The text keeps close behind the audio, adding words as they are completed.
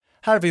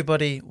Hi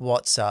everybody,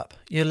 what's up?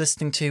 You're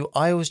listening to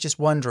I Was Just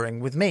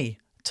Wondering with me,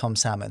 Tom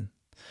Salmon,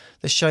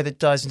 the show that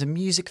dives into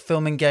music,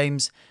 film and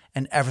games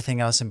and everything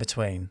else in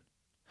between.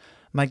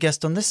 My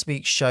guest on this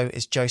week's show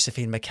is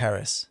Josephine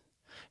Mackerras,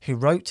 who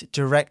wrote,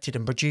 directed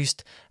and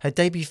produced her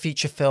debut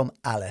feature film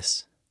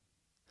Alice.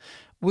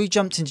 We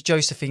jumped into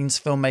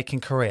Josephine's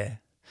filmmaking career,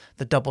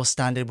 the double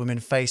standard women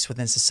face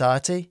within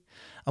society,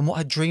 and what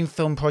her dream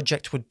film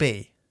project would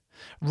be,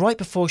 right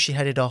before she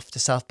headed off to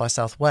South by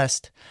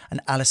Southwest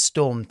and Alice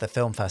stormed the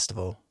film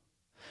festival.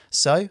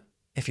 So,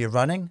 if you're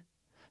running,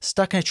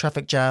 stuck in a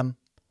traffic jam,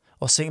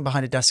 or sitting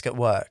behind a desk at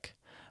work,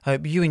 I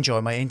hope you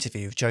enjoy my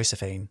interview with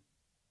Josephine.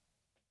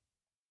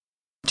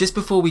 Just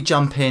before we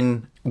jump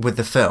in with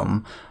the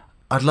film,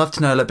 I'd love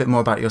to know a little bit more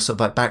about your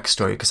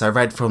backstory, because I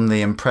read from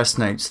the Impress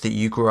notes that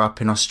you grew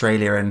up in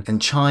Australia and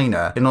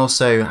China, and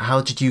also how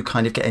did you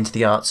kind of get into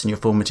the arts in your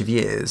formative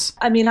years?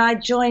 I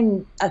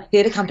joined a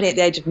theatre company at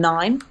the age of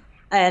 9.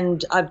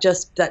 And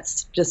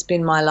that's just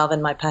been my love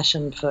and my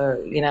passion for,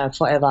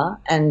 forever.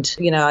 And,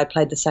 I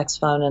played the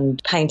saxophone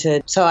and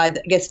painted. So I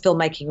guess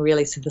filmmaking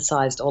really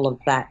synthesized all of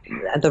that,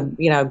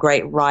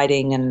 great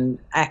writing and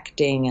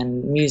acting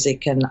and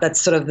music. And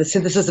that's sort of the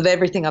synthesis of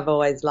everything I've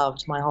always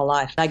loved my whole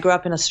life. I grew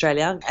up in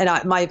Australia and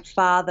my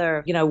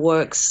father,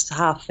 works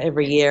half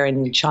every year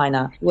in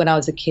China. When I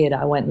was a kid,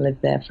 I went and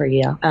lived there for a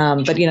year.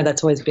 But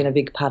that's always been a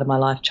big part of my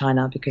life,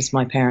 China, because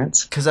my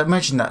parents. Because I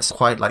imagine that's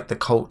quite like the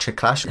culture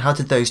clash. How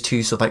did those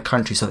two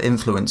countries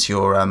influence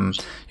your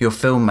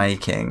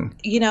filmmaking?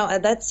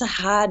 That's a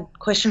hard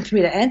question for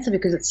me to answer,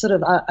 because it's sort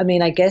of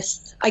I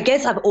guess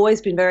I've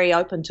always been very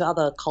open to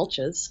other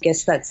cultures. I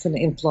guess that's an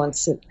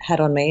influence it had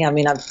on me. I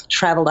left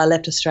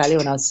Australia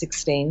when I was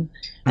 16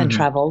 and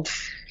traveled,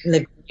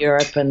 lived in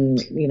Europe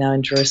and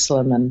in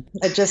Jerusalem, and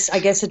I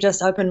guess it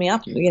just opened me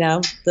up.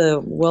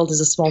 The world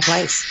is a small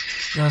place.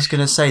 Yeah, I was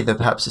going to say that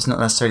perhaps it's not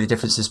necessarily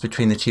differences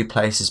between the two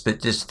places,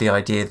 but just the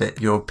idea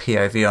that your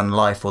POV on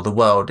life or the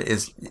world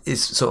is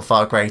sort of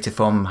far greater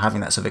from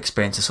having that sort of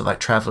experience of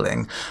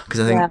traveling.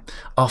 Because I think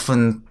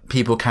often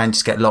people can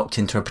just get locked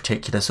into a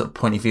particular sort of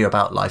point of view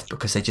about life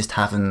because they just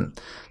haven't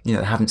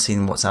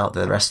seen what's out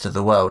there, the rest of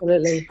the world.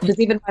 Absolutely. Because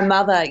even my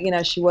mother,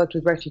 she worked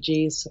with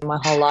refugees my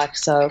whole life.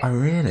 So. Oh,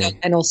 really?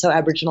 And also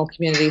Aboriginal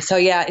community. So,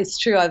 yeah, it's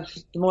true.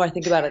 The more I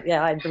think about it,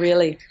 I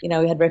really, we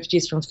had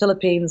refugees from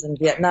Philippines and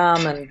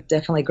Vietnam, and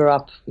definitely grew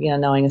up,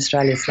 knowing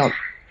Australia's not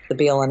the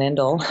be-all and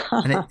end-all.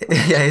 And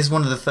it's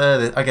one of the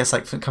furthest, I guess,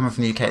 coming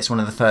from the UK, it's one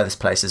of the furthest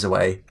places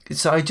away.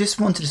 So I just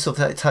wanted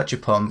to touch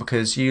upon,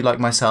 because you, like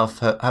myself,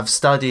 have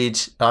studied,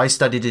 I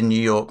studied in New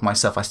York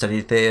myself, I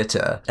studied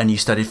theatre, and you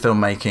studied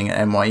filmmaking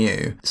at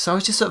NYU. So I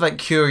was just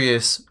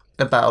curious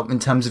about, in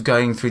terms of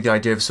going through the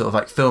idea of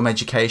film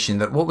education,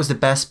 that what was the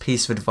best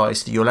piece of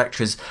advice that your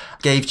lecturers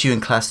gave to you in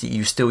class that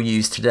you still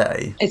use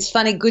today? It's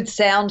funny, good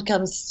sound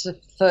comes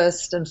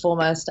first and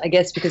foremost, I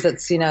guess, because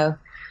it's,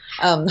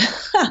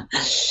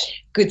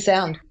 good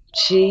sound.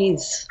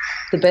 Jeez,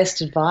 the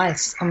best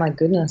advice. Oh my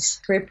goodness.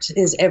 Script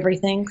is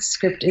everything.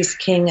 Script is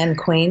king and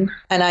queen.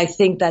 And I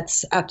think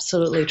that's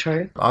absolutely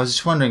true. I was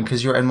just wondering,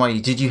 because you're at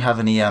NYU, did you have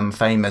any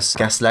famous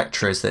guest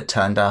lecturers that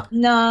turned up?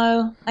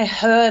 No, I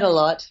heard a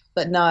lot.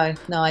 But no,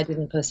 I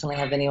didn't personally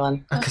have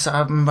anyone. Because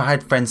I remember I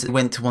had friends that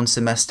went to one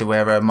semester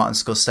where Martin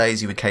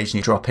Scorsese would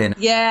occasionally drop in.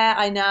 Yeah,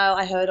 I know.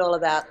 I heard all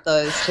about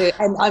those too.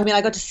 And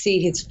I got to see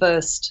his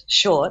first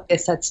short.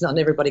 Yes, that's not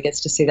everybody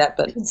gets to see that,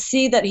 but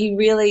see that he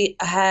really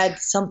had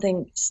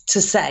something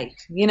to say.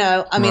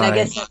 I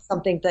guess that's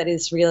something that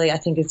is really, I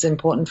think it's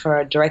important for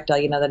a director,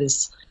 that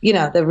is,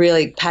 they're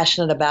really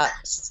passionate about,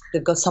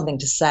 they've got something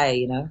to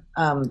say,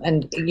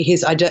 and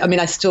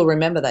I still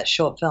remember that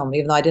short film,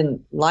 even though I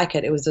didn't like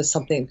it. It was just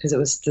something, because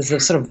there's a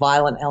sort of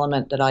violent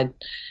element that I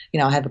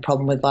have a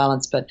problem with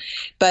violence, but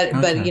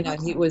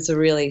it was a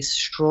really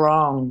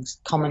strong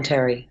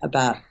commentary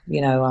about,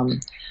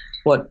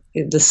 what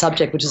the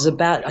subject, which is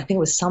about, I think it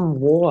was some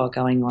war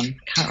going on. I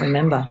can't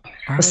remember.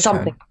 It was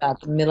something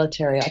about the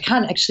military. I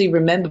can't actually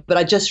remember, but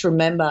I just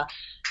remember.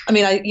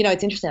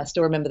 It's interesting. I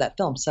still remember that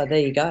film. So there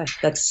you go.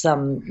 That's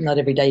not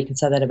every day you can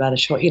say that about a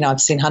short.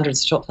 I've seen hundreds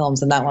of short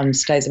films, and that one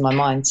stays in my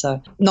mind.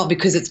 So not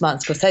because it's Martin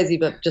Scorsese,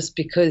 but just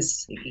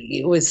because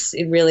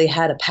it really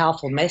had a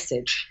powerful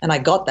message, and I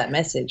got that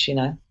message.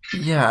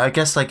 Yeah, I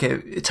guess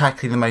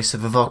tackling the most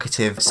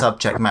evocative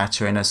subject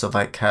matter in a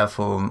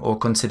careful or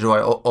considered way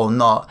or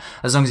not,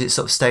 as long as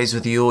it stays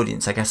with the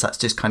audience. I guess that's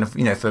just kind of,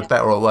 for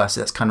better or worse,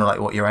 that's kind of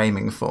what you're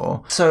aiming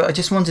for. So I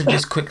just wanted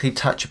to quickly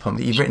touch upon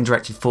that you've written and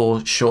directed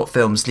 4 short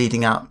films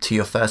leading up to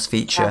your first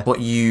feature, what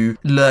you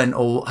learned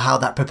or how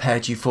that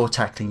prepared you for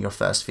tackling your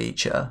first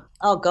feature.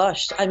 Oh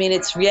gosh, I mean,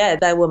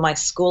 they were my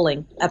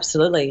schooling,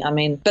 absolutely. I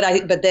mean,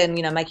 but then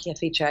making a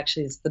feature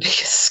actually is the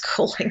biggest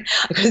schooling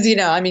because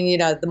I mean,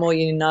 the more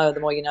you know,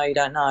 you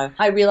don't know.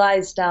 I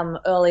realized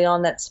early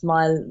on that's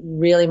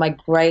my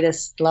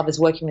greatest love is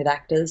working with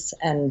actors,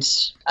 and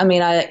I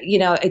mean,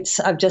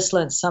 I've just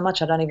learned so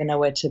much. I don't even know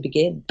where to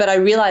begin. But I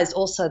realized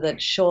also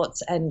that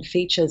shorts and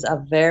features are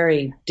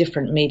very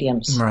different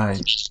mediums.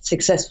 Right.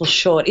 Successful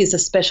short is a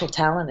special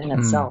talent in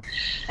itself,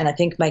 and I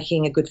think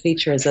making a good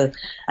feature is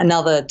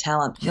another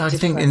talent. Yeah, I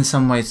think in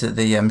some ways that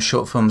the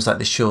short film's like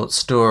the short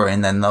story,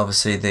 and then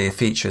obviously the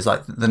feature is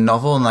like the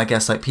novel. And I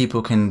guess like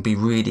people can be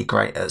really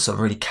great at sort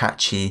of really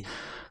catchy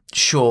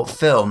short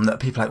film that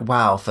people are like,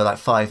 wow, for like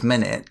 5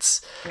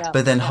 minutes. Yeah.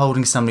 But then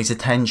holding somebody's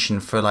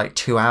attention for like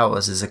 2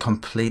 hours is a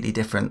completely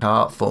different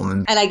art form.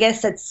 And I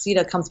guess that's,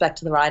 comes back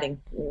to the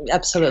writing.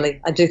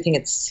 Absolutely. I do think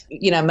it's,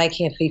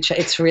 making a feature,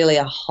 it's really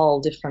a whole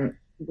different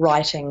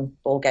writing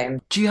ball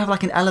game. Do you have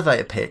like an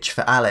elevator pitch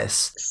for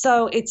Alice?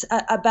 So it's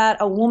about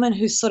a woman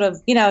who sort of,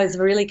 is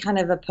really kind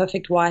of a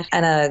perfect wife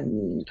and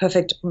a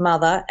perfect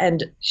mother.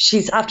 And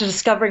she's, after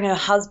discovering her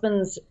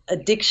husband's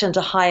addiction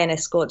to high-end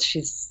escorts,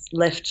 she's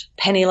left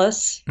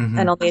penniless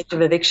and on the edge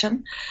of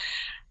eviction.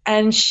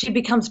 And she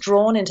becomes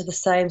drawn into the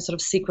same sort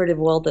of secretive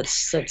world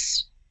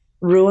that's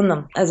ruined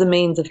them as a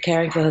means of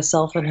caring for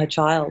herself and her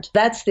child.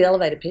 That's the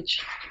elevator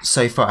pitch.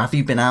 So far, have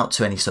you been out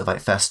to any sort of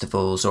like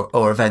festivals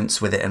or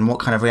events with it, and what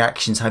kind of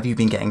reactions have you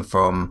been getting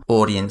from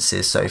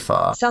audiences so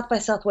far? South by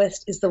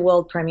Southwest is the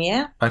world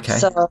premiere. Okay.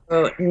 So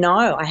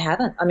no, I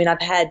haven't. I mean,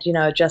 I've had,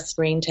 just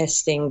screen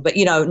testing, but,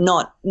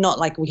 not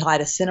like we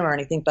hired a cinema or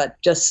anything,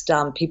 but just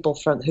people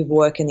who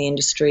work in the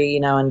industry,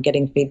 and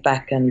getting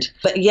feedback.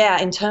 But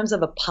yeah, in terms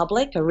of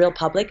a real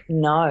public,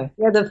 no.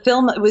 Yeah, the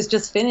film was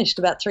just finished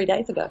about 3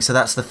 days ago. So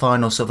that's the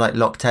final sort of like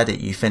locked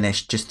edit you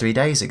finished just 3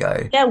 days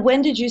ago? Yeah,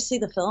 when did you see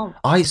the film?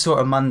 I saw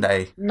it on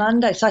Monday.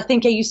 So I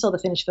think you saw the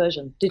finished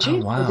version. Did you?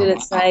 Oh, wow. Or did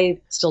it say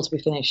still to be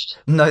finished?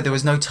 No, there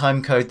was no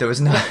time code. There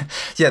was no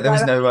there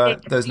was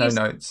no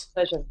notes.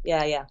 Version.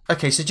 Yeah.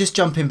 Okay, so just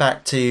jumping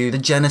back to the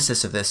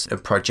genesis of this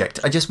project,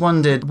 I just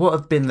wondered what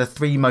have been the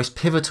 3 most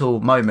pivotal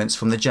moments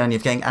from the journey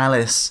of getting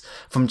Alice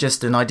from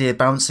just an idea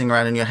bouncing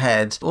around in your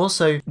head.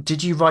 Also,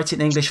 did you write it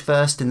in English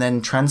first and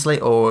then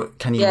translate, or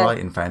can you write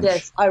in French?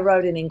 Yes, I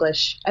wrote in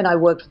English and I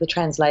worked with the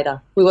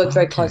translator. We worked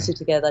very closely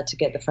together to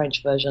get the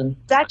French version.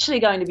 It's actually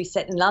going to be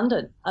set in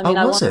London. I mean,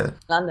 was it?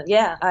 London,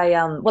 yeah.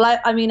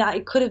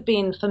 It could have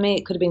been, for me,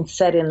 it could have been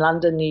set in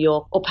London, New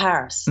York, or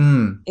Paris.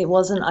 I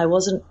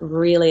wasn't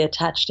really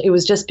attached. It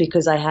was just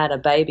because I had a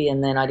baby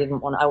and then I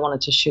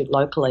wanted to shoot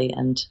locally.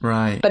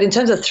 Right. But in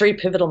terms of 3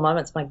 pivotal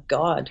moments, my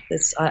God,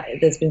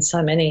 there's been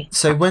so many.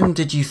 So when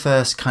did you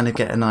first kind of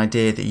get an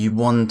idea that you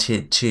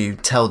wanted to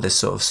tell this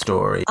sort of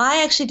story?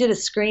 I actually did a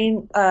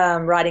screen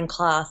writing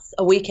class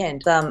a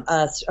weekend.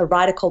 A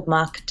writer called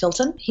Mark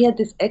Tilton. He had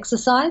this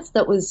exercise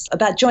that was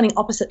about joining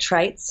opposite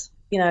traits,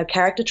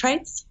 character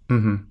traits.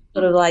 Mm-hmm.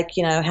 Sort of like,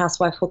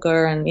 housewife,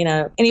 hooker, and,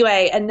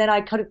 Anyway, and then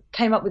I kind of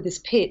came up with this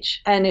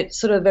pitch, and it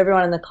sort of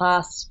everyone in the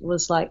class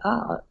was like,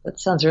 oh, that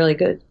sounds really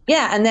good.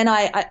 Yeah, and then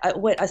I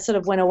sort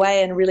of went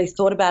away and really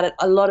thought about it.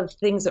 A lot of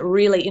things that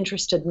really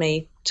interested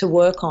me to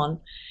work on.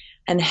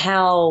 And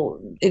how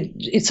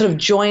it sort of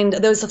joined.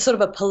 There was there's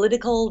a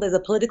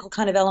political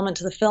kind of element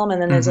to the film,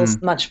 and then there's also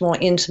much more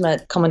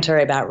intimate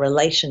commentary about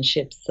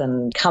relationships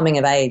and coming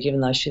of age,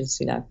 even though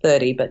she's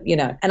 30. But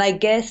and I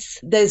guess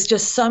there's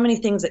just so many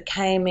things that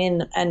came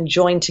in and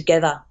joined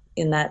together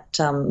in that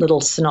little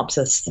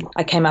synopsis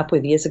I came up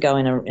with years ago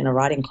in a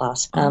writing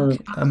class.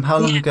 How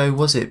long ago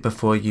was it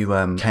before you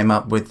came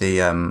up with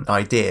the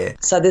idea?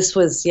 So this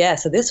was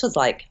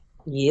like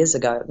years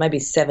ago, maybe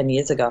 7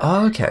 years ago.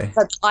 Oh, okay.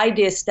 So the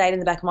idea stayed in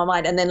the back of my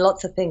mind, and then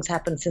lots of things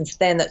happened since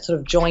then that sort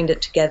of joined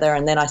it together,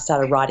 and then I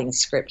started writing a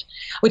script,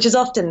 which has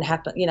often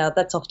happened.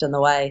 That's often the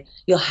way.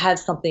 You'll have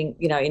something,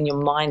 in your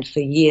mind for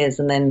years,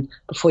 and then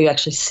before you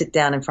actually sit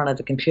down in front of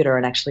the computer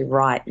and actually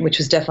write, which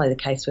was definitely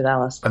the case with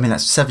Alice. I mean,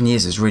 that's 7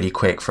 years is really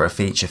quick for a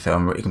feature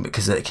film,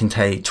 because it can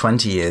take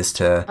 20 years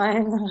to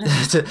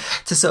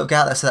to sort of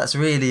get that. So that's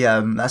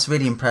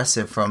really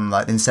impressive, from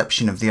like the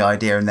inception of the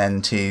idea and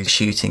then to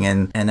shooting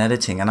and editing.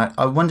 And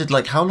I wondered,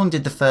 like, how long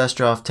did the first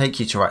draft take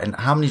you to write, and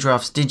how many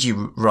drafts did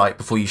you write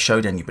before you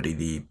showed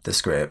anybody the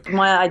script?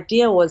 My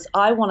idea was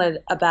I wanted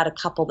about a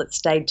couple that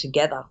stayed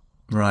together.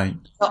 Right.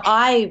 So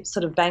I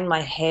sort of banged my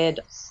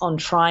head on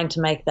trying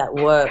to make that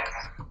work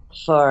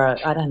for,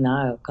 I don't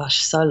know,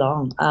 gosh, so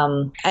long.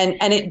 And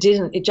it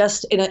didn't. It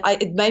just,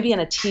 maybe in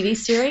a TV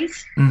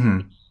series,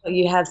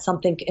 you have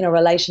something in a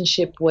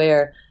relationship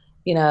where,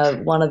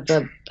 one of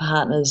the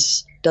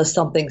partners does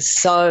something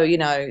so,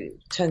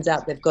 turns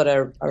out they've got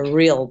a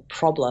real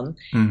problem,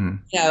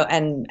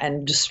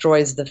 and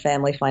destroys the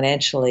family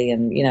financially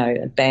and,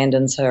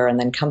 abandons her and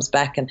then comes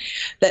back, and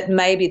that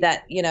maybe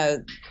that,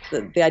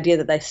 the idea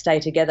that they stay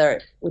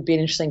together would be an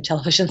interesting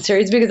television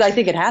series, because I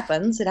think it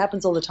happens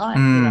all the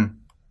time.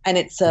 And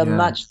it's a Yeah.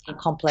 much more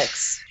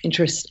complex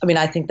interest. I mean,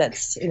 I think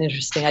that's an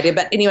interesting idea.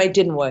 But anyway, it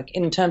didn't work.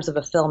 In terms of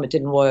a film, it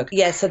didn't work.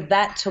 Yeah, so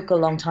that took a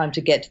long time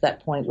to get to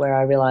that point where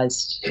I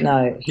realised,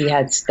 no, they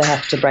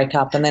have to break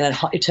up. And then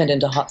it turned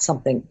into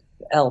something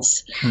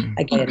else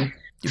again.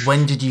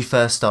 When did you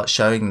first start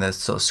showing the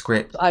sort of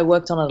script? I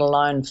worked on it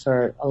alone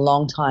for a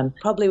long time.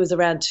 Probably was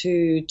around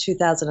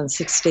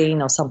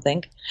 2016 or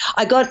something.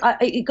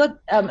 It got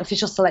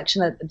official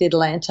selection at the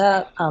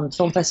Atlanta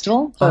Film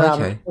Festival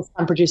for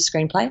unproduced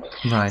screenplay.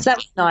 Right. So that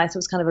was nice. It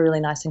was kind of a really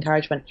nice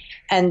encouragement.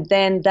 And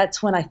then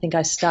that's when I think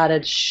I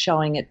started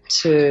showing it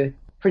to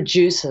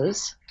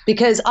producers,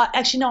 because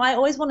I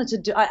always wanted to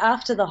do,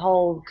 after the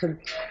whole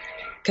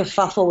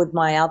kerfuffle with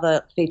my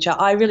other feature,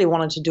 I really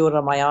wanted to do it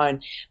on my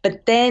own.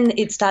 But then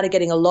it started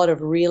getting a lot of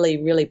really,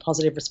 really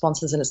positive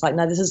responses, and it's like,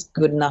 no, this is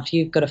good enough.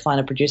 You've got to find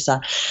a producer.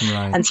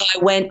 Right. And so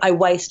I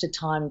wasted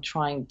time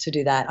trying to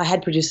do that. I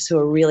had producers who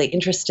were really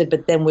interested,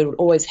 but then we would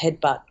always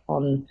headbutt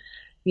on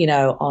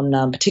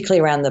particularly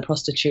around the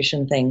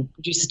prostitution thing.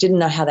 Producers didn't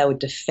know how they would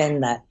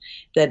defend that,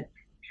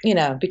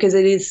 because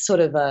it is sort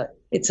of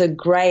it's a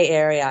grey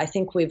area. I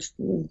think we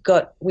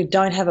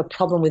don't have a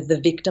problem with the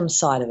victim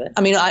side of it.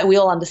 I mean, we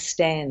all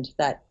understand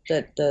that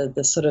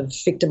the sort of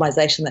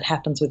victimization that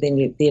happens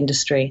within the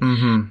industry,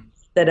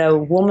 that a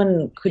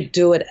woman could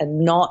do it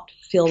and not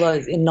feel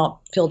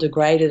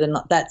degraded, and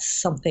that's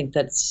something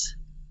that's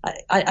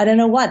I don't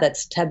know why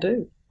that's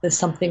taboo. There's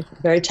something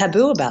very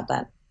taboo about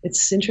that.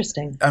 It's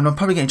interesting. And I'm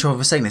probably getting in trouble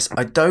for saying this.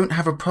 I don't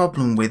have a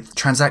problem with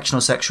transactional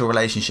sexual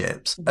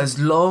relationships as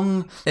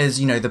long as,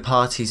 the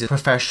parties are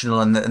professional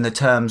and the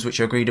terms which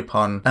are agreed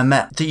upon are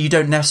met. That you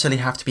don't necessarily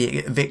have to be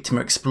a victim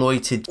or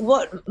exploited.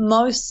 What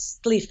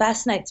mostly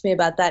fascinates me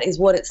about that is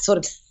what it sort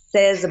of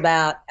says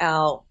about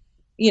our,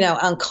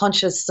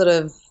 unconscious sort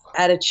of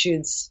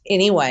attitudes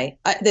anyway.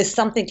 There's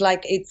something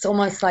like, it's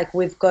almost like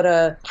we've got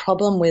a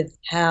problem with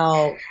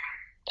how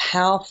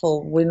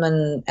powerful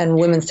women and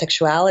women's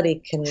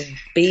sexuality can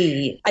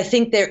be. I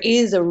think there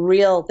is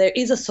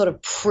a sort of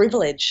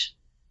privilege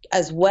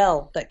as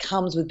well that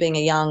comes with being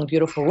a young,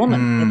 beautiful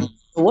woman in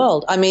the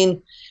world. I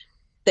mean,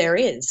 there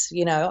is,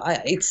 I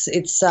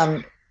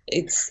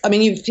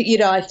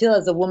feel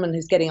as a woman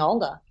who's getting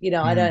older,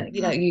 I don't,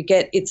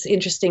 it's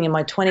interesting in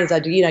my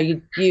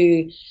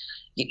 20s,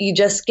 you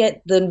just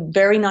get the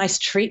very nice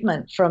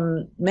treatment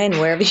from men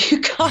wherever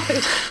you go.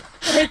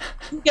 As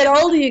you get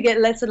older, you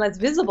get less and less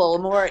visible.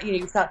 More,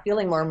 you start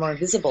feeling more and more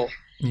invisible.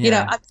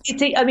 Yeah.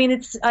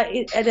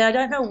 And I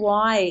don't know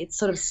why it's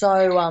sort of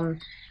so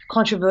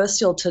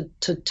controversial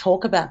to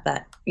talk about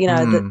that.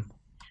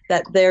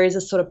 That there is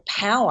a sort of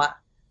power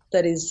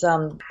that is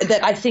that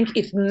I think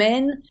if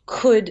men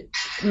could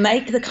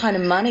make the kind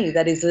of money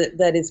that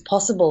is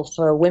possible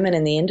for women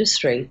in the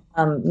industry,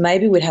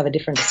 maybe we'd have a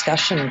different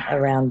discussion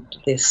around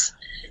this.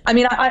 I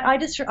mean, I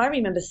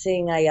remember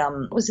seeing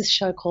what was this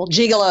show called?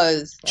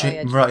 Gigolos.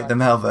 Right, the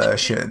male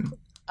version.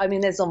 I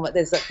mean, that's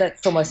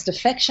almost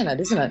affectionate,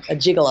 isn't it? A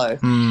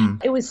gigolo.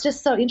 It was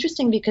just so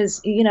interesting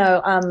because,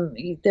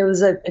 there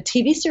was a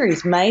TV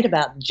series made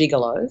about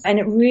gigolos, and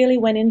it really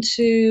went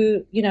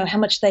into, how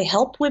much they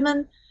help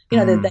women, they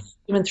help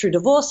women through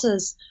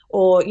divorces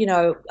or,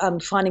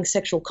 finding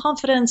sexual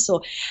confidence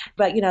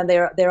but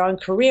their own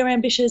career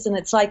ambitions. And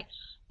it's like,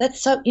 that's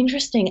so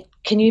interesting.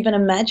 Can you even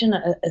imagine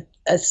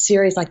a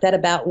series like that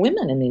about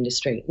women in the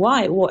industry?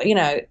 Why? Well,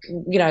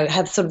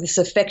 have sort of this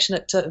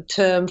affectionate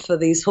term for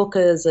these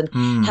hookers and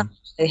how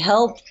they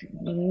help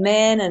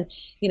men and,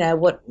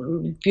 what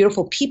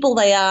beautiful people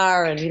they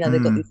are and,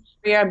 they've got these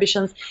career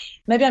ambitions.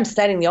 Maybe I'm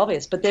stating the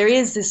obvious, but there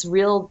is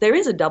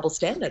a double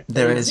standard.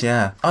 There is,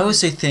 yeah. I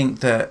also think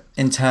that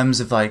in terms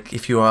of like,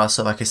 if you are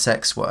sort of like a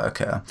sex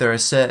worker, there are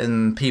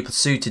certain people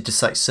suited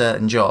to like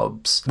certain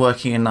jobs.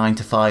 Working a 9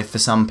 to 5 for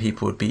some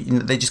people would be,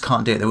 they just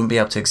can't do it. They wouldn't be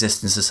able to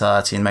exist in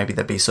society, and maybe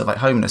they'd be sort of like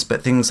homeless.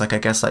 But things like, I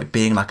guess, like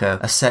being like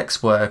a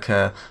sex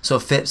worker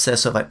sort of fits their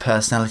sort of like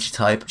personality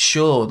type.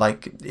 Sure,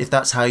 like if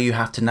that's how you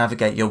have to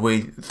navigate your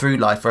way through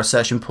life or a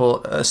certain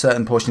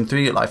portion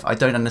through your life, I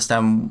don't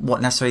understand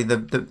what necessarily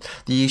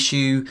the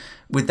issue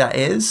with that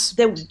is.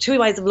 There are two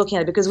ways of looking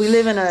at it, because we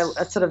live in a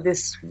sort of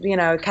this,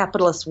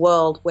 capitalist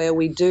world where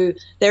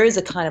there is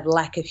a kind of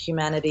lack of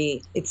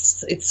humanity.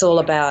 It's all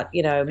about,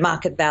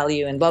 market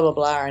value and blah, blah,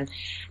 blah. And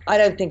I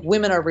don't think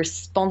women are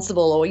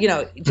responsible or,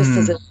 just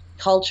as a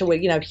culture where,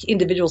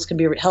 individuals can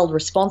be held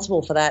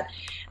responsible for that.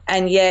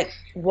 And yet,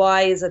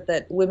 why is it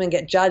that women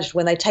get judged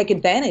when they take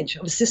advantage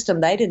of a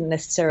system they didn't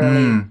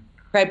necessarily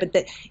create? But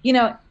that,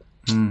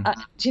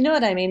 do you know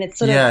what I mean? It's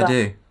sort of. Yeah, I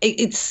do.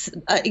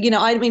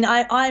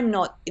 I'm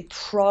not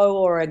pro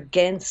or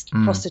against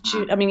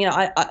prostitution. I mean,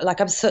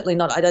 I'm certainly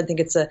not. I don't think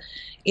it's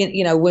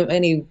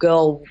any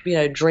girl,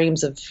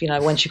 dreams of,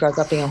 when she grows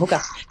up being a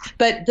hooker.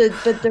 But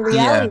the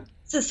reality.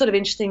 This is sort of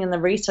interesting in the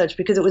research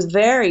because it was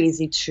very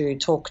easy to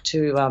talk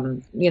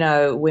to,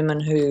 women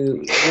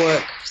who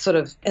work sort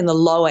of in the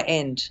lower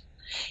end.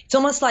 It's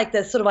almost like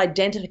the sort of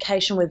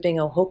identification with being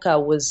a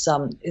hooker is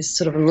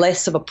sort of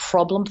less of a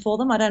problem for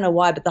them. I don't know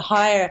why, but the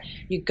higher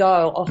you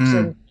go,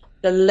 often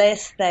the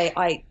less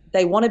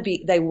they want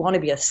to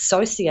be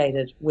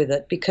associated with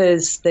it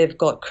because they've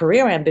got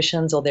career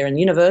ambitions, or they're in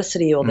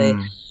university, or they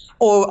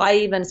or I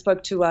even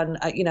spoke to one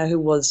who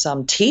was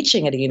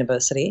teaching at a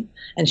university,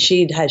 and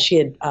she'd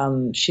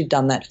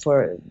done that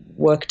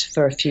worked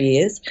for a few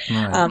years.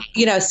 Right.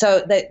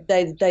 So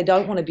they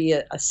don't want to be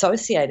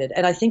associated,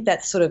 and I think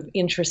that's sort of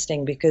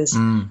interesting because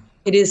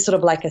it is sort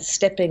of like a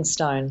stepping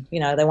stone. They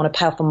want to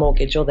pay off a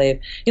mortgage, or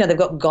they've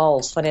got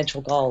goals,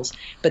 financial goals,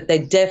 but they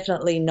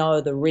definitely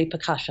know the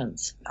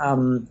repercussions,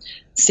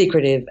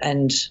 secretive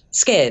and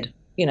scared,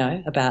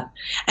 about.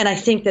 And I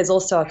think there's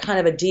also a kind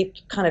of a deep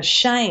kind of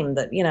shame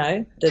that,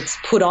 that's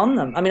put on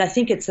them. I mean, I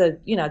think it's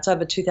it's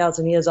over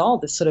 2,000 years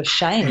old, this sort of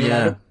shame,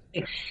 the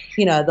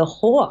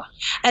whore.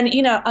 And,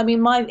 I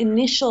mean, my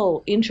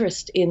initial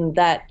interest in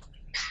that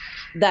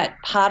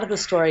part of the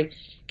story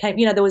came,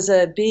 there was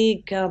a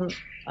big,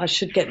 I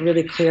should get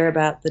really clear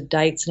about the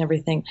dates and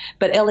everything,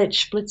 but Elliot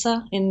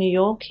Splitzer in New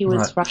York, he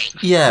was Russian.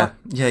 Yeah.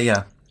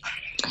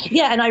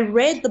 Yeah, and I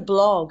read the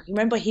blog.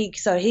 Remember, he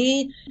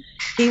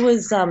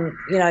was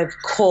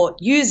caught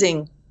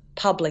using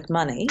public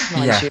money,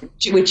 mind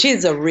you, which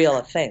is a real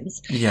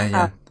offence. For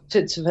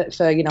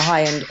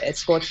high-end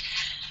escorts.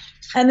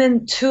 And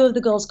then two of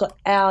the girls got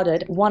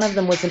outed. One of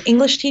them was an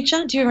English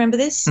teacher. Do you remember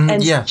this?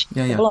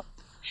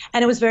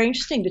 And it was very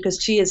interesting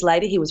because 2 years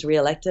later he was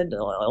re-elected,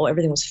 or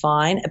everything was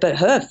fine. But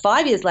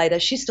 5 years later,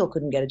 she still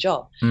couldn't get a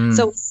job.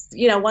 So,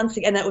 once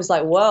again, it was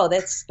like, whoa,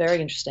 that's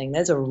very interesting.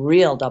 There's a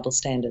real double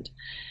standard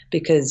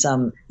because,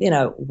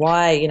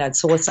 why,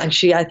 so what's, and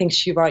I think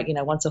she wrote,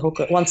 once a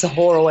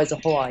whore, always a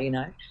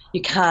whore,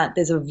 you can't,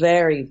 there's a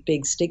very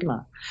big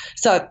stigma.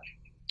 So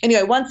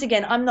anyway, once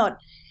again, I'm not,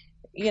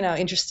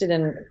 interested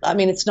in, I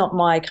mean, it's not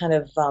my kind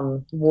of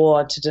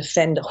war to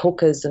defend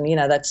hookers and,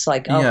 that's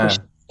like,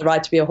 the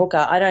right to be a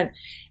hooker. I don't,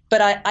 but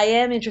I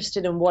am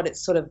interested in what it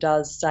sort of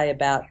does say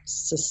about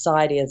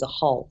society as a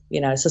whole.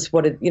 It's just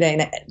what it,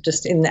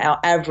 just in our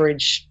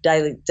average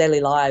daily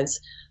lives,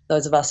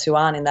 those of us who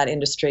aren't in that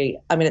industry.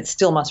 I mean, it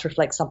still must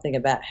reflect something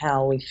about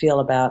how we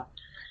feel about,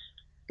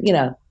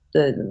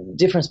 the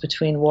difference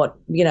between what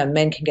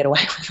men can get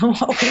away with and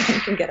what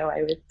women can get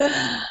away with.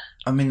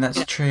 I mean,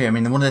 that's true. I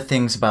mean, one of the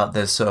things about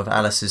the sort of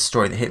Alice's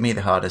story that hit me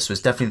the hardest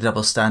was definitely the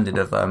double standard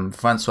of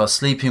Francois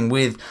sleeping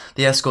with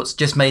the escorts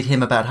just made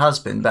him a bad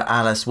husband, but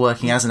Alice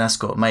working as an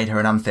escort made her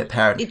an unfit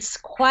parent. It's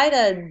quite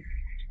a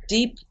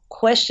deep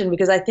question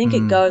because I think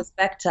it goes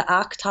back to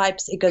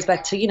archetypes. It goes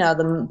back to,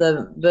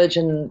 the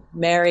Virgin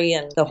Mary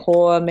and the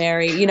whore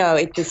Mary.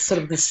 It's sort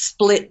of the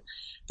split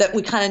that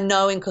we kind of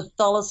know in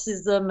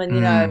Catholicism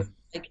and,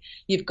 like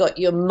you've got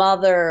your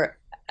mother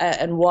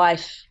and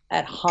wife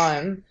at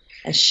home,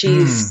 and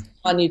she's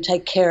one you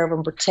take care of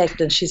and protect,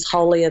 and she's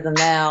holier than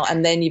thou.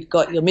 And then you've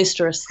got your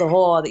mistress, the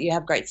whore, that you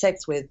have great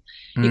sex with.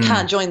 You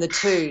can't join the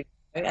two.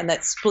 And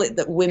that split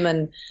that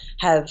women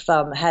have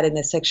had in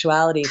their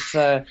sexuality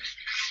for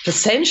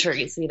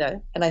centuries,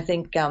 And I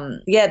think,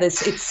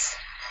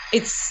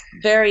 it's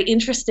very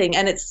interesting,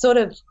 and it's sort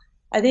of,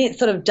 I think it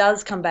sort of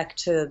does come back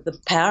to the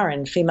power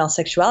in female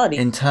sexuality.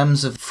 In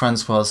terms of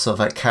Francois' sort of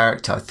like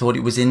character, I thought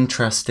it was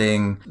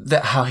interesting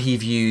that how he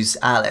views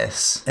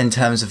Alice in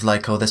terms of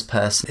like, oh, this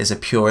person is a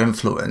pure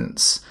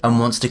influence and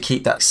wants to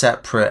keep that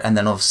separate. And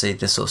then obviously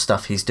the sort of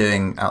stuff he's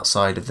doing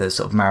outside of the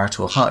sort of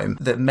marital home.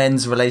 That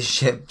men's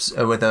relationships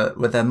with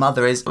their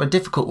mother is a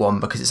difficult one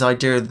because it's the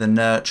idea of the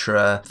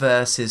nurturer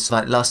versus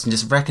like lust, and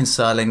just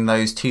reconciling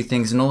those two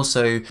things, and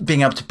also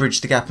being able to bridge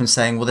the gap and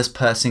saying, well, this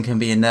person can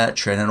be a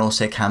nurturer and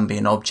also can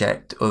be an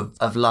object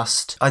of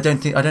lust. I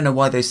don't know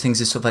why those things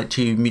are sort of like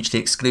too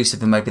mutually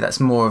exclusive, and maybe that's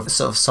more of a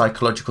sort of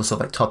psychological sort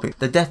of like topic.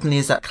 There definitely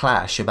is that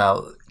clash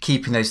about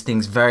keeping those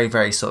things very,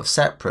 very sort of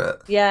separate.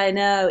 Yeah, I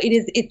know. It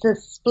is. It's a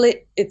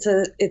split. It's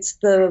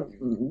the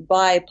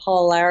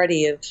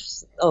bipolarity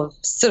of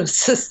sort of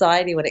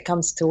society when it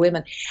comes to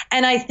women.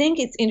 And I think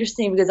it's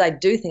interesting because I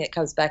do think it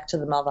comes back to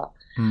the mother.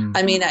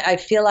 I mean, I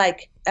feel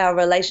like our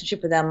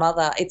relationship with our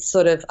mother, it's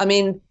sort of, I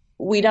mean,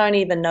 we don't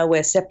even know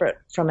we're separate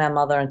from our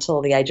mother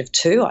until the age of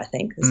 2, I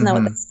think. Isn't that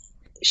what that's?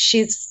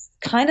 She's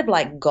kind of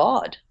like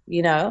God,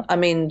 I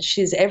mean,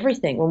 she's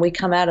everything when we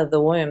come out of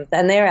the womb.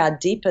 And they're our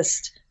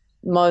deepest,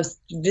 most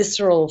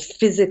visceral,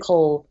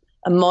 physical,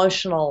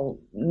 emotional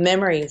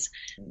memories.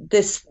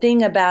 This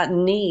thing about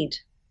need,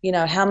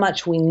 how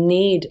much we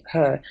need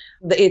her.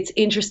 It's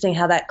interesting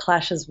how that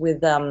clashes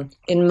with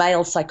in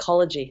male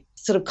psychology.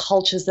 Sort of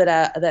cultures that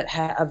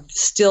have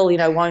still,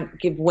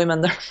 won't give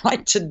women the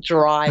right to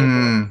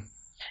drive.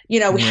 We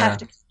have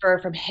to cover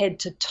from head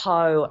to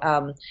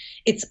toe.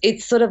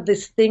 It's sort of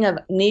this thing of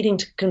needing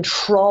to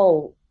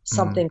control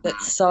something that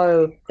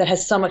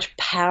has so much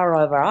power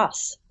over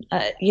us.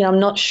 I'm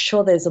not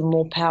sure there's a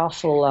more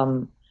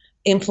powerful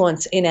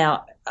influence in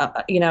our,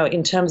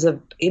 in terms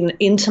of in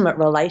intimate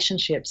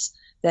relationships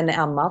than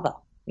our mother.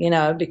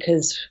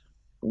 Because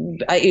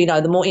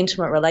the more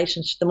intimate a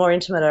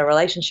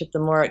relationship, the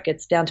more it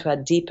gets down to our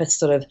deepest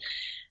sort of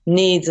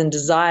needs and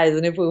desires,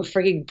 and if we were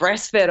freaking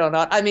breastfed or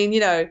not. I mean,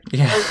 Yeah.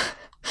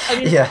 I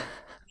mean, yeah.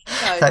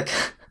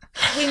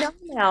 we know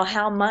in now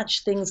how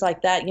much things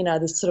like that,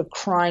 this sort of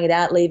crying it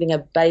out, leaving a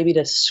baby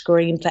to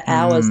scream for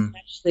hours,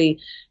 actually,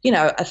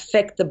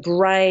 affect the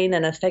brain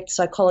and affect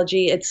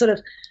psychology. It's sort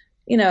of,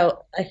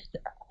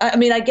 I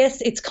mean, I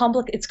guess it's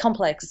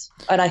complex,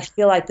 and I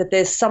feel like that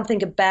there's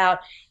something about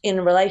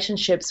in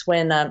relationships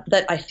when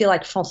that I feel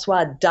like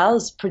Francois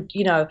does,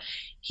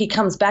 he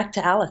comes back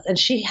to Alice, and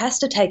she has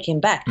to take him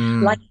back,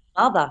 like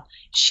a mother.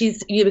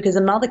 Because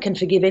a mother can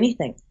forgive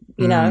anything,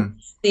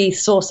 the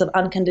source of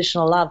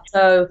unconditional love.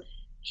 So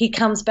he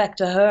comes back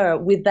to her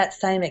with that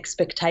same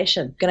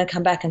expectation, going to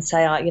come back and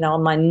say,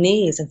 on my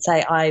knees and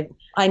say,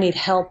 I need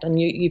help,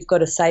 and you've got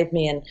to save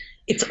me. And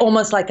it's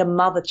almost like a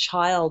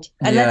mother-child,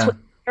 and that's what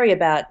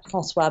about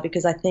Francois,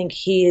 because I think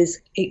he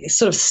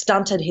sort of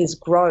stunted his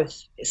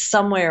growth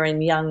somewhere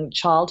in young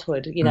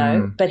childhood,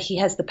 but he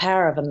has the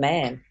power of a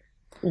man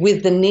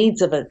with the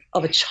needs of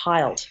a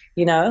child,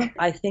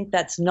 I think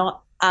that's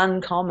not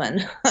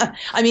uncommon.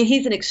 I mean,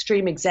 he's an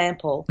extreme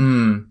example.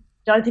 I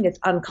don't think it's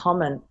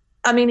uncommon.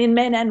 I mean, in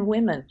men and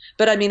women,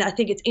 but I mean, I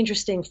think it's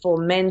interesting for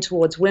men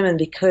towards women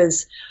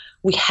because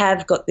we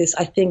have got this,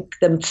 I think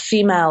the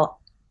female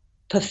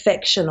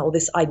perfection or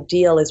this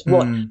ideal is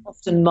what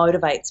often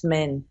motivates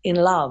men in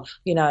love.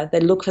 They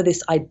look for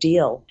this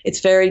ideal.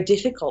 It's very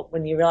difficult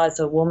when you realize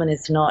a woman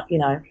is not,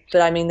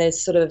 but I mean,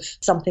 there's sort of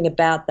something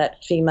about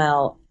that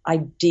female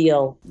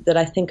ideal that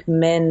I think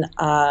men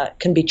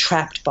can be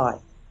trapped by.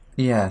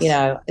 Yes.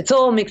 It's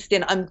all mixed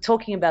in. I'm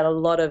talking about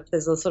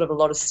there's a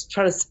lot of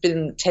trying to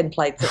spin 10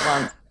 plates at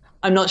once.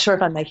 I'm not sure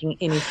if I'm making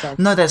any sense.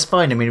 No, that's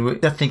fine. I mean, we're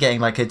definitely getting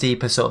like a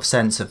deeper sort of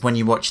sense of when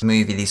you watch the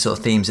movie, these sort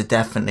of themes are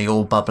definitely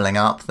all bubbling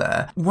up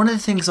there. One of the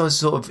things I was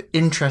sort of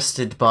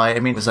interested by,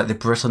 was like the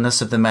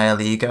brittleness of the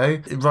male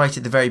ego. Right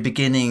at the very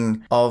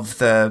beginning of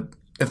the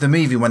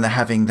movie when they're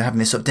having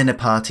this sort of dinner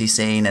party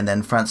scene, and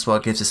then Francois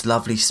gives this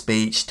lovely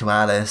speech to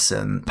Alice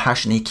and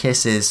passionately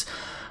kisses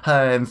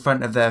her in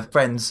front of their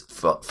friends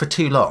for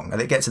too long,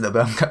 and it gets a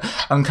little bit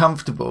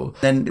uncomfortable.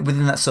 Then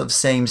within that sort of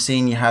same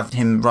scene, you have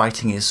him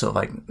writing his sort of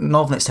like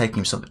novel, and it's taking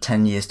him sort of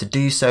 10 years to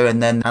do so,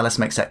 and then Alice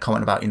makes that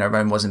comment about,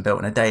 Rome wasn't built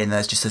in a day, and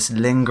there's just this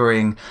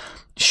lingering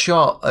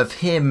shot of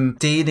him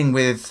dealing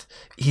with,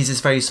 he's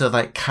this very sort of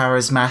like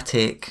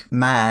charismatic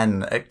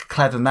man, a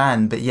clever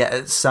man, but yet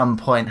at some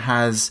point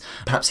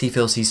perhaps he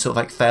feels he's sort of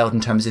like failed in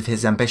terms of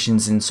his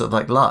ambitions in sort of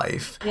like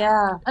life.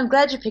 Yeah, I'm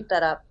glad you picked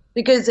that up.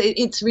 Because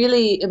it's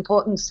really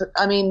important.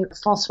 I mean,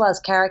 Francois'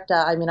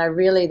 character,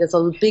 there's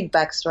a big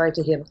backstory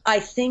to him. I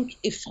think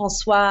if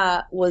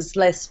Francois was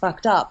less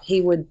fucked up,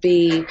 he would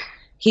be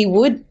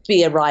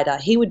a writer.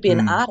 He would be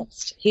an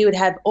artist. He would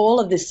have all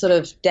of this sort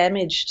of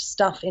damaged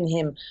stuff in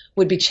him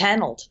would be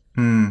channeled.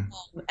 And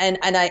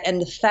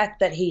the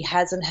fact that he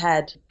hasn't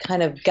had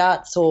kind of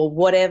guts or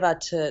whatever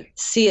to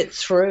see it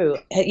through,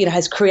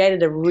 has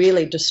created a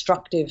really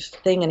destructive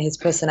thing in his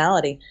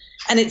personality.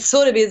 And it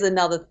sort of is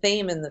another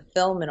theme in the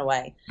film in a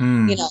way,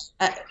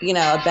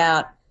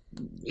 about,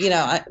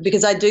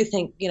 because I do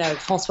think,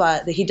 Francois,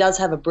 he does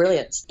have a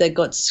brilliance that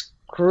got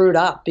screwed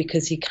up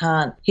because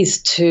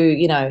he's too,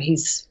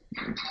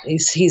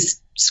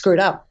 he's screwed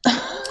up.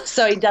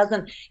 So he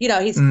doesn't,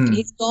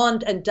 he's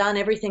gone and done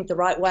everything the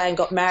right way and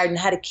got married and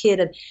had a kid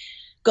and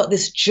got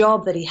this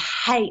job that he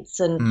hates,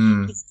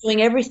 and he's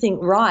doing everything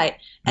right,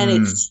 and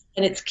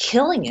it's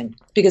killing him,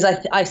 because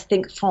I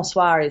think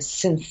Francois is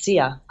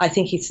sincere. I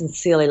think he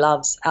sincerely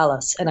loves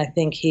Alice, and I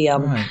think he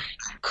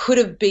could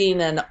have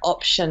been an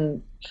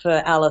option for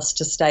Alice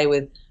to stay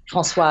with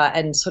Francois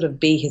and sort of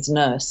be his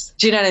nurse.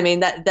 Do you know what I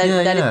mean? That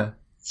is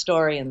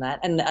story in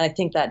that, and I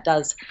think that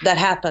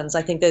happens.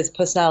 I think there's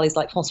personalities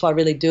like Francois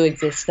really do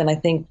exist, and I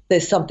think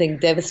there's something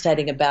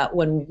devastating about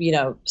when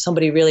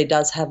somebody really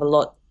does have a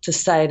lot to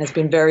say and has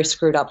been very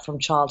screwed up from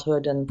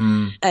childhood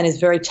and is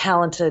very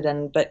talented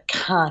but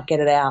can't get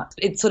it out.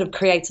 It sort of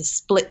creates a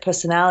split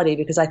personality,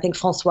 because I think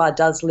Francois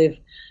does live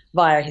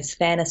via his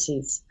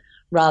fantasies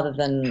rather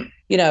than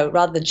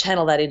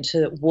channel that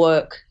into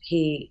work.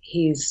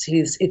 He's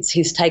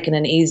taken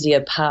an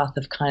easier path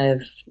of kind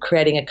of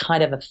creating a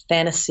kind of a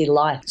fantasy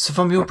life. So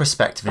from your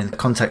perspective, in the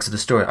context of the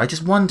story, I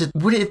just wondered,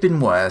 would it have been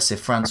worse if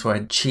Francois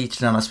had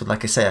cheated on us with,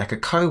 like I say, like a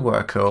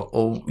co-worker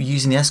or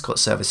using the escort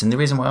service? And the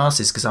reason why I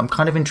ask is because I'm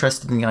kind of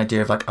interested in the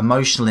idea of like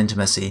emotional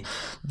intimacy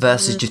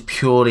versus just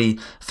purely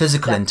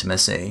physical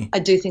intimacy. I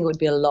do think it would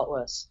be a lot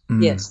worse.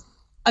 Yes.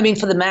 I mean,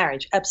 for the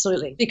marriage,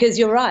 absolutely. Because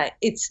you're right.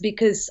 It's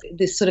because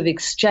this sort of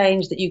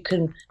exchange that you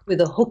can, with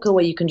a hooker,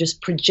 where you can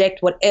just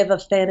project whatever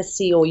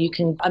fantasy, or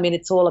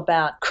it's all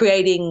about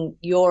creating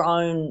your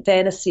own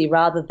fantasy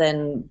rather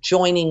than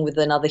joining with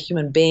another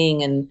human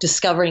being and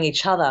discovering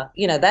each other.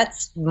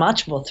 That's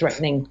much more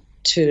threatening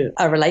to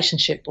a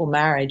relationship or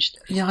marriage.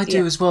 Yeah, I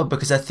do as well,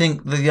 because I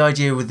think the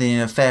idea within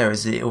an affair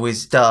is that it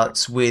always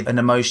starts with an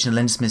emotional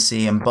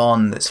intimacy and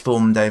bond that's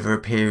formed over a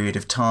period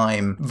of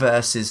time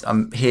versus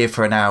I'm here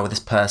for an hour with this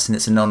person,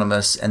 it's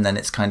anonymous, and then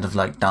it's kind of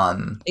like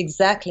done.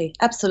 Exactly.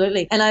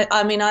 Absolutely. And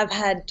I've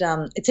had,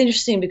 it's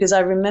interesting because I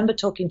remember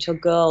talking to a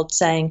girl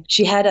saying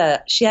she had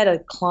a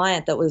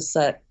client that was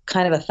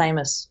kind of a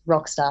famous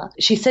rock star.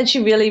 She said she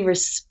really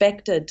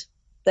respected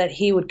that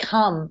he would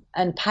come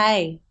and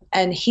pay.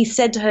 And he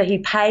said to her, he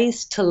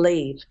pays to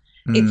leave.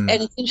 And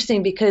it's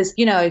interesting because,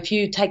 you know, if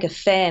you take a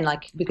fan,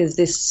 like, because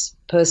this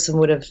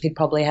person he'd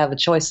probably have a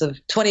choice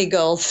of 20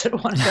 girls that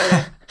want to go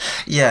there.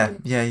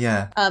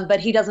 Yeah. But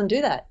he doesn't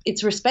do that.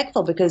 It's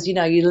respectful because, you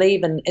know, you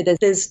leave and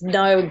there's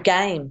no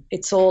game.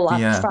 It's all up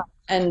front.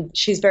 And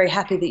she's very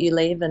happy that you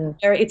leave, and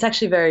it's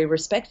actually very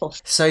respectful.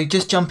 So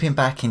just jumping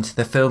back into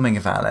the filming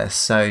of Alice,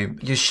 so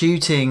you're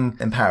shooting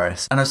in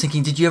Paris, and I was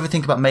thinking, did you ever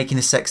think about making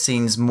the sex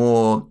scenes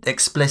more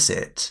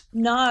explicit?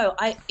 No,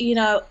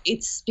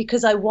 it's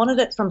because I wanted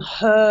it from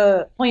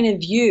her point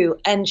of view,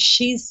 and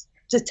she's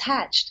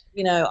detached,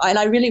 you know, and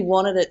I really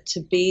wanted it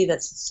to be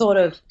that sort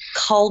of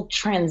cold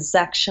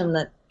transaction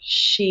that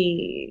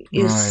she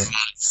is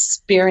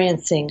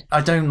experiencing.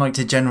 I don't like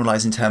to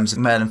generalise in terms of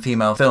male and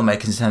female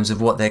filmmakers in terms of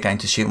what they're going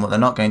to shoot and what they're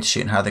not going to shoot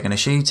and how they're going to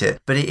shoot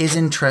it. But it is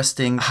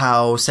interesting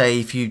how,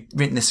 say, if you'd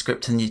written a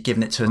script and you'd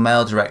given it to a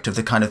male director, of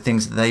the kind of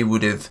things that they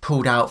would have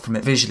pulled out from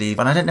it visually.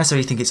 And I don't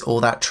necessarily think it's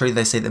all that true.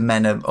 They say that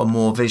men are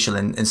more visual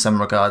in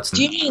some regards.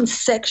 Do you mean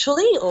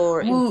sexually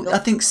or? Well, I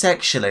think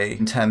sexually,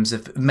 in terms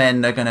of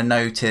men are going to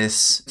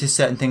notice just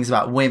certain things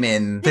about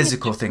women,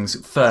 physical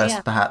things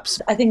first, perhaps.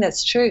 I think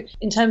that's true.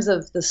 In terms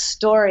of the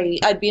story,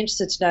 I'd be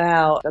interested to know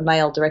how a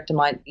male director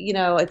might, you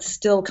know, it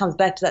still comes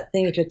back to that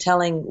thing if you're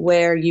telling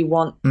where you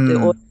want the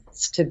audience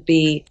to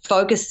be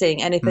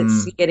focusing, and if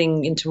it's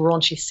getting into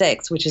raunchy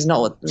sex, which is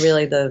not what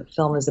really the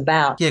film is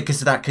about. Yeah, because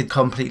that could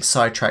completely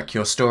sidetrack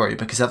your story,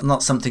 because that's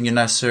not something you're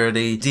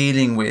necessarily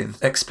dealing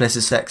with,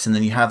 explicit sex, and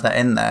then you have that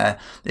in there.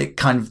 It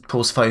kind of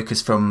pulls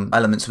focus from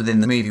elements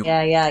within the movie.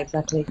 Yeah,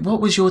 exactly. What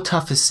was your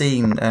toughest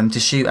scene to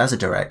shoot as a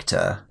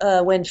director?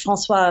 When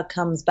Francois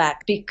comes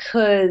back,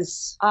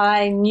 because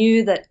I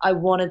knew that I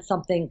wanted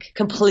something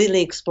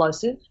completely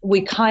explosive.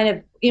 We kind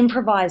of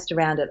improvised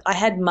around it. I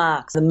had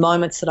marks, the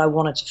moments that I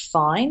wanted to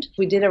find.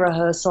 We did a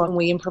rehearsal and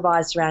we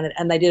improvised around it,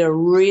 and they did a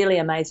really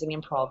amazing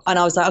improv. And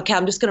I was like, okay,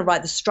 I'm just going to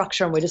write the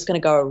structure and we're just going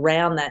to go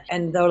around that.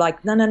 And they were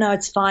like, no,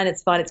 it's fine.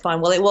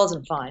 Well, it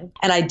wasn't fine.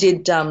 And I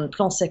did plan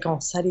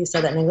séquence. How do you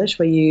say that in English?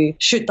 Where you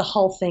shoot the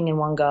whole thing in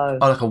one go.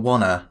 Oh, like a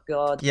wanna.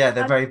 God. Yeah,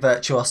 they're very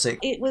virtuosic.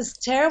 It was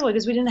terrible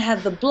because we didn't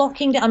have the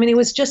blocking. I mean, it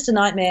was just a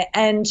nightmare.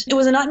 And it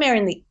was a nightmare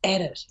in the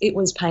edit. It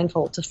was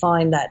painful to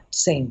find that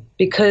scene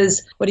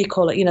because, what do you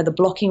call it? You know, the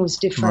blocking was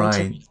different.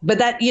 Right. But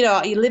that, you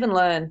know, you live and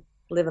learn.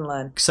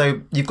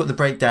 So you've got the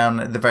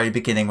breakdown at the very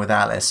beginning with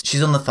Alice.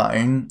 She's on the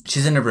phone,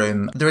 she's in a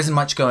room, there isn't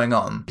much going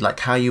on. Like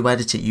how you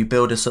edit it, you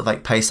build a sort of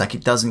like pace, like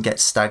it doesn't get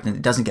stagnant,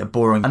 it doesn't get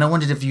boring. And I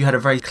wondered if you had a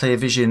very clear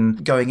vision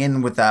going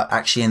in with that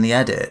actually in the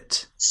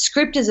edit.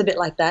 Script is a bit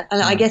like that.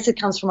 And I guess it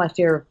comes from my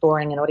fear of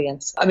boring an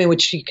audience. I mean,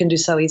 which you can do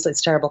so easily,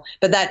 it's terrible.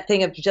 But that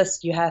thing of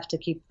just, you have to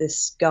keep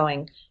this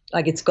going.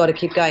 Like it's got to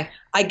keep going.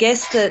 I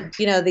guess that,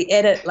 you know, the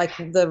edit, like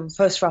the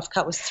first rough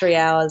cut was 3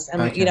 hours,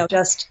 and you know,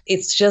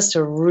 it's just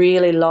a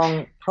really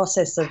long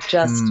process of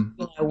just, you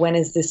know, when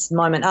is this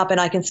moment up? And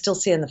I can still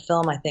see in the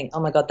film, I think, oh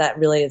my God, that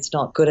really is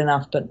not good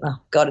enough, but oh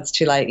God, it's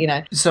too late, you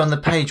know. So on the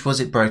page, was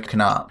it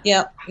broken up?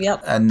 Yep.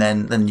 And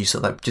then you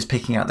sort of like just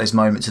picking out those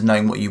moments of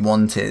knowing what you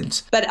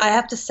wanted. But I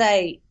have to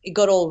say, it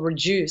got all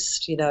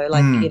reduced, you know,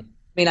 like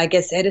I mean, I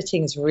guess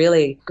editing is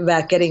really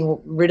about getting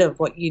rid of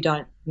what you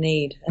don't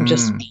need and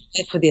just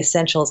for the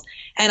essentials.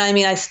 And I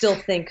mean, I still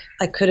think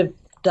I could have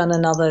done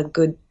another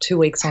good 2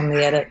 weeks on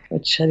the edit,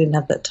 which I didn't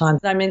have that time.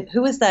 I mean,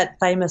 who was that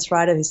famous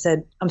writer who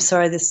said, I'm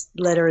sorry, this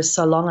letter is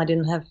so long, I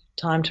didn't have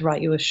time to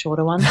write you a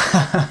shorter one?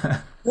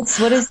 I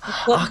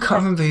can't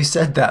remember who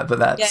said that, but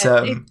that's...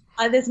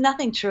 there's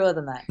nothing truer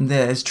than that.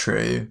 Yeah, it's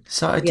true.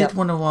 So I did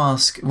want to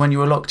ask, when you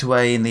were locked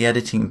away in the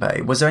editing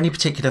bay, was there any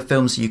particular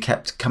films that you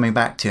kept coming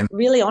back to?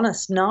 Really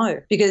honest, no,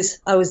 because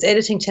I was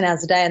editing 10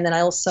 hours a day, and then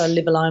I also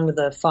live alone with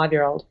a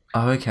 5-year-old.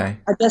 Oh, okay.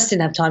 I just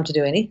didn't have time to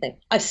do anything.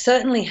 I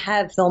certainly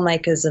have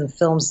filmmakers and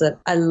films that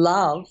I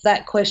love.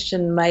 That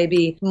question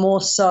maybe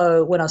more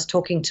so when I was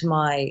talking to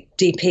my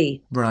DP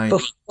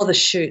before the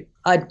shoot.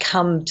 I'd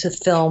come to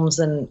films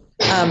and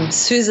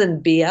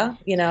Susan Bier,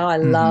 you know, I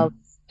love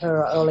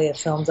her earlier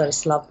films. I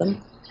just love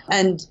them.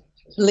 And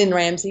Lynn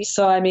Ramsey.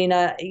 So, I mean,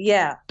 But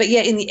yeah,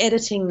 in the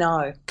editing,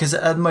 no. Because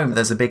at the moment,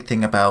 there's a big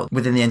thing about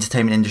within the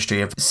entertainment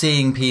industry of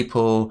seeing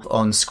people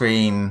on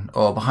screen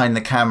or behind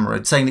the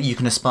camera saying that you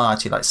can aspire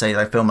to, like, say,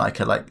 a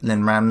filmmaker like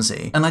Lynn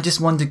Ramsey. And I just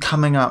wondered,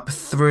 coming up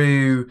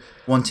through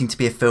wanting to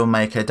be a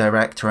filmmaker,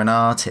 director, and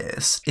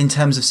artist, in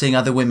terms of seeing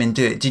other women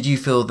do it, did you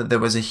feel that there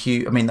was a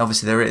huge, I mean,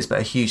 obviously there is, but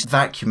a huge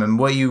vacuum, and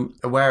were you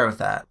aware of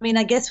that? I mean,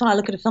 I guess when I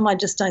look at a film, I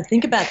just don't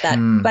think about that.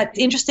 But it's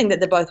interesting that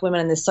they're both women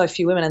and there's so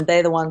few women, and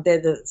they're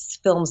the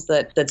films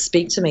that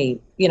speak to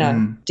me, you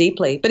know,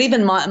 deeply. But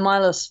even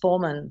Milos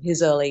Forman,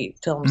 his early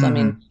films, I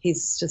mean,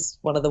 he's just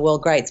one of the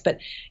world greats. But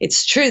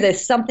it's true,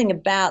 there's something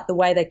about the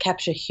way they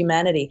capture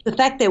humanity. The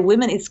fact they're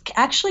women is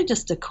actually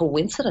just a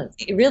coincidence.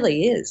 It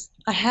really is.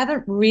 I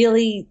haven't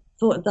really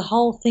thought the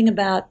whole thing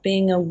about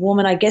being a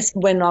woman, I guess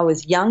when I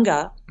was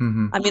younger. I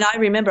mean, I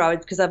remember,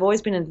 because I've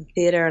always been in the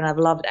theatre and I've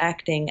loved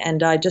acting,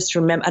 and I just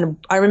remember, and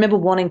I remember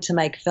wanting to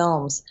make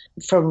films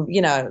from,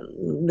 you know,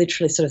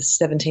 literally sort of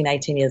 17,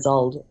 18 years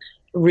old.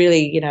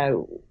 really,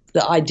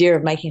 the idea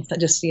of making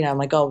just,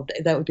 my God,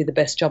 that would be the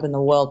best job in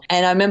the world.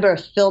 And I remember a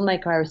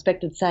filmmaker I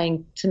respected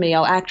saying to me,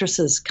 "Oh,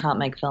 actresses can't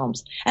make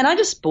films." And I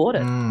just bought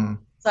it.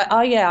 So,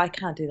 oh yeah, I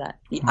can't do that.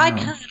 I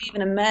can't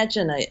even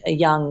imagine a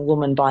young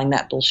woman buying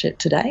that bullshit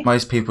today.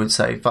 Most people would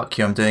say, fuck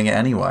you, I'm doing it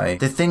anyway.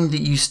 The thing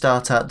that you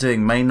start out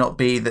doing may not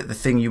be the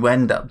thing you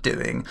end up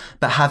doing,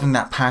 but having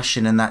that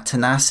passion and that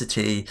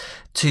tenacity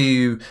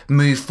to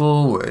move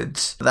forward,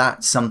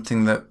 that's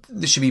something that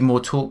should be more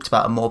talked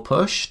about and more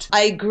pushed.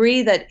 I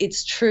agree that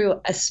it's true,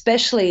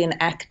 especially in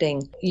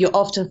acting. You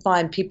often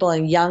find people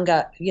in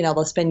younger,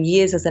 they'll spend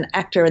years as an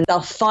actor and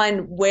they'll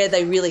find where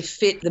they really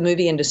fit the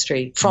movie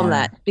industry from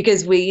that.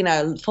 Because we,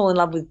 fall in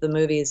love with the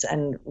movies,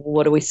 and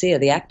what do we see are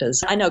the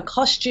actors. I know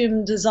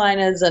costume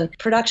designers and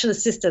production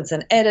assistants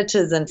and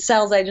editors and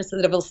sales agents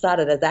that have all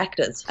started as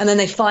actors. And then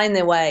they find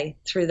their way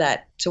through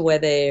that to where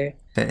they're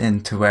fit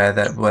into where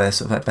they're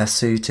sort of like best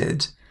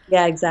suited.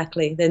 Yeah,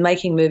 exactly. They're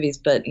making movies,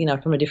 but,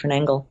 from a different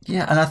angle.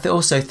 Yeah, and I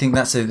also think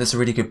that's a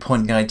really good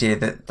point, the idea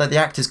that the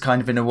actors kind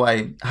of, in a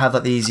way, have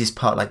the easiest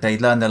part. Like, they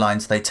learn their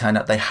lines, they turn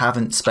up, they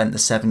haven't spent the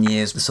 7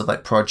 years with sort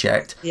of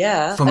project.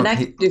 Yeah, an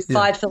actor do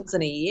 5 films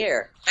in a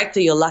year.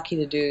 Actor, you're lucky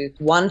to do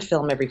 1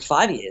 film every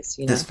 5 years.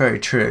 That's very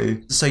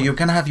true. So you're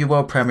going to have your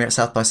world premiere at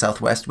South by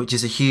Southwest, which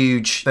is a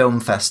huge film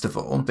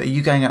festival. But are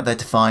you going out there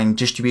to find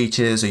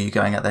distributors, or are you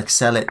going out there to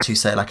sell it to,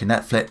 say, like a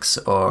Netflix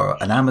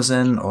or an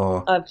Amazon?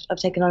 Or I've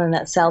taken on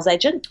a sales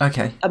agent.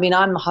 Okay. I mean,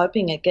 I'm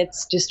hoping it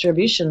gets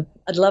distribution.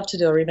 I'd love to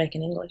do a remake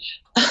in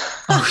English.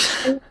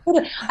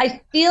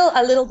 I feel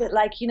a little bit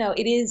like,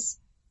 it is.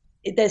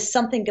 There's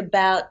something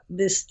about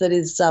this that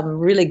is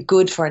really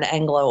good for an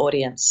Anglo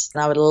audience.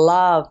 And I would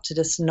love to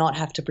just not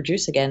have to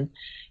produce again.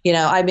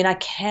 I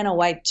cannot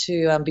wait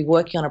to be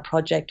working on a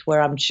project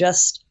where I'm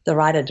just the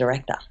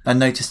writer-director. I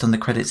noticed on the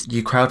credits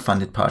you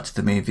crowdfunded part of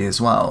the movie as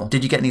well.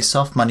 Did you get any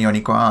soft money or any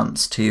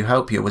grants to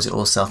help you, or was it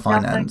all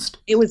self-financed?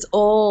 It was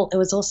all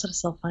sort of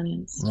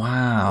self-financed.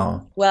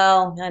 Wow.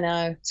 Well, I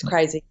know, it's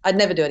crazy. I'd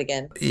never do it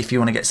again. If you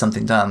want to get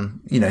something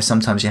done,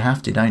 sometimes you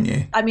have to, don't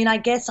you? I mean, I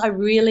guess I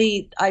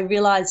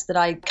realized that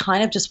I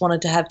kind of just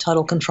wanted to have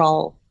total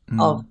control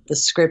of the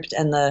script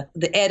and the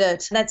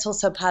edit. And that's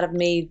also part of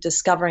me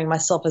discovering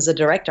myself as a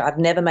director. I've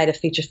never made a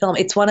feature film.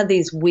 It's one of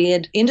these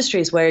weird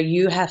industries where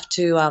you have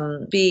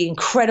to be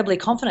incredibly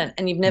confident,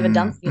 and you've never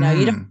done, you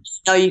don't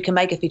know you can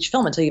make a feature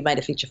film until you've made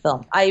a feature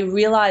film. I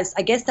realized,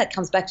 I guess that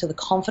comes back to the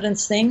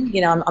confidence thing.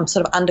 I'm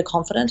sort of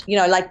underconfident.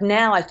 Like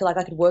now I feel like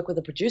I could work with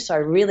a producer. I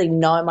really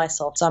know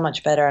myself so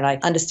much better, and I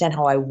understand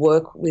how I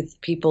work with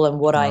people and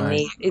what I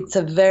need. It's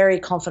a very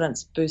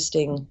confidence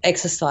boosting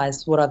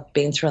exercise, what I've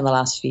been through in the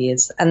last few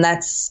years. And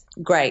that's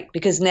great,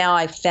 because now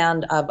I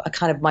found a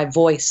kind of my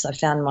voice. I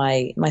found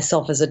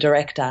myself as a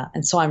director,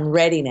 and so I'm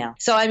ready now.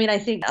 So I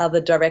think other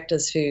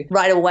directors who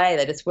right away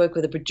they just work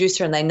with a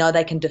producer and they know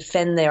they can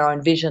defend their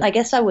own vision. I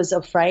guess I was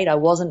afraid I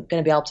wasn't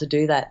going to be able to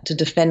do that, to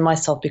defend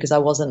myself, because I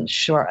wasn't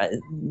sure, I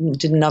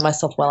didn't know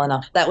myself well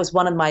enough. That was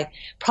one of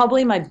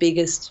probably my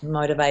biggest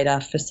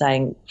motivator for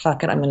saying,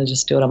 fuck it, I'm going to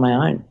just do it on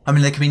my own.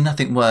 There can be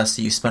nothing worse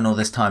that you spend all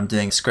this time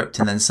doing a script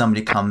and then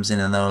somebody comes in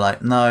and they're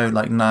like, no,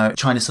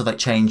 trying to sort of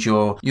change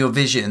your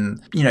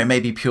vision,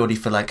 maybe purely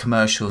for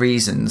commercial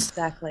reasons.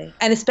 Exactly.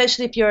 And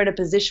especially if you're in a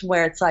position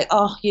where it's like,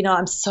 oh,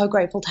 I'm so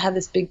grateful to have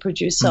this big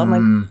producer.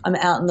 I'm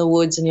out in the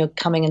woods and you're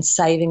coming and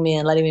saving me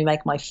and letting me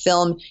make my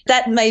film.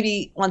 That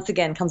maybe once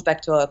again comes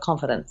back to a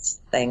confidence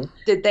thing.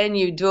 That then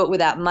you do it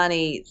without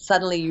money,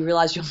 suddenly you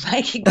realize you're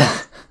making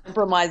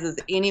compromises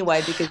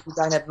anyway because you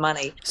don't have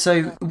money.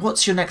 So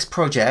what's your next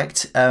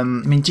project?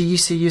 Do you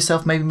see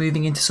yourself maybe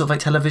moving into sort of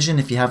television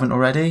if you haven't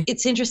already?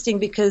 It's interesting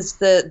because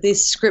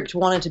this script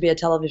wanted to be a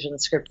television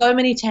script. So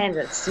many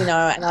tangents, and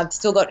I've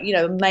still got,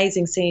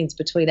 amazing scenes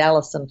between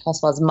Alice and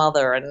Francois's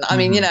mother. And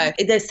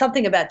there's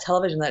something about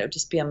television that it would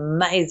just be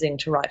amazing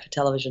to write for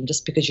television,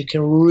 just because you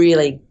can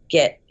really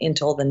get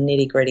into all the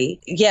nitty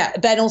gritty. Yeah,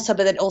 but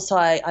then also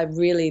I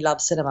really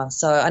love cinema.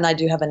 So, and I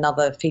do have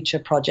another feature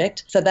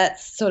project. So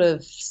that's sort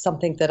of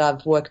something that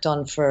I've worked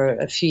on for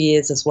a few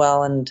years as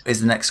well. And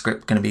is the next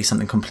script going to be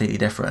something completely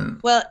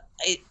different? Well,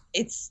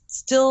 it's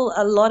still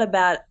a lot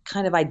about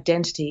kind of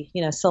identity,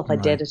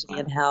 self-identity,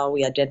 and how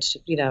we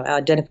our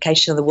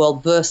identification of the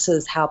world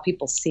versus how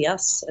people see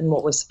us and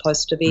what we're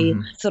supposed to be.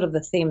 Sort of the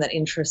theme that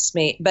interests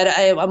me. But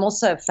I'm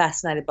also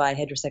fascinated by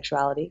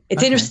heterosexuality.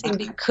 It's interesting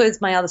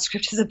because my other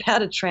script is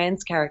about a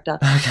trans character.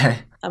 Okay.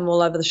 I'm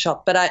all over the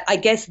shop. But I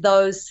guess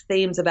those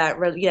themes about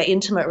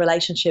intimate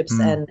relationships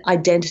and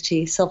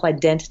identity,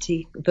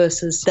 self-identity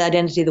versus the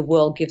identity the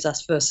world gives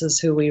us versus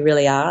who we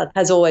really are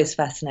has always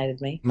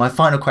fascinated me. My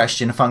final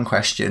question, a fun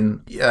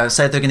question.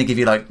 Say they're going to give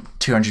you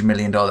 $200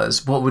 million.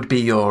 What would be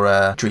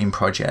your dream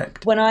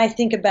project? When I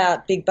think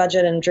about big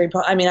budget and dream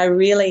project, I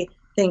really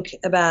think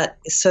about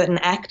certain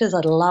actors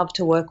I'd love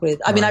to work with.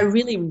 I mean, I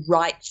really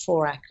write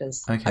for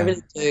actors. Okay. I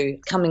really do.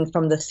 Coming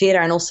from the theatre,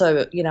 and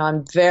also,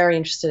 I'm very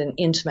interested in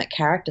intimate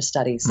character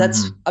studies.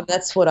 That's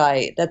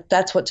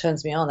what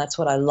turns me on. That's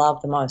what I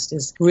love the most,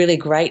 is really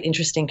great,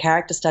 interesting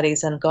character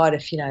studies. And God,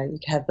 if you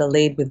have the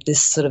lead with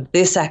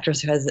this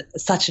actress who has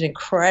such an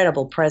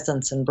incredible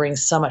presence and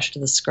brings so much to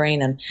the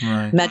screen, and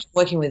imagine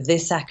working with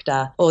this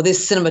actor or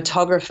this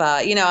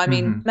cinematographer.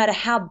 No matter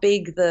how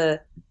big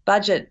the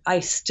budget,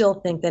 I still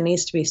think there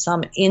needs to be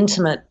some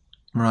intimate,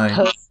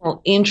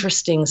 personal,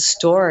 interesting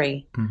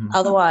story.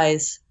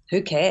 Otherwise,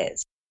 who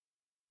cares?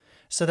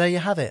 So there you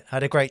have it. I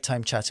had a great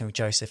time chatting with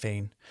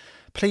Josephine.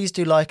 Please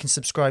do like and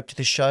subscribe to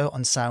the show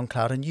on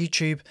SoundCloud and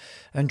YouTube,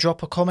 and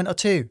drop a comment or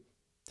two.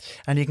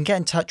 And you can get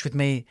in touch with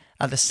me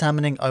at the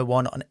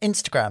Salmoning01 on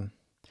Instagram.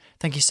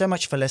 Thank you so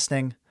much for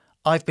listening.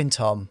 I've been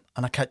Tom,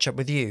 and I'll catch up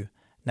with you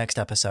next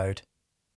episode.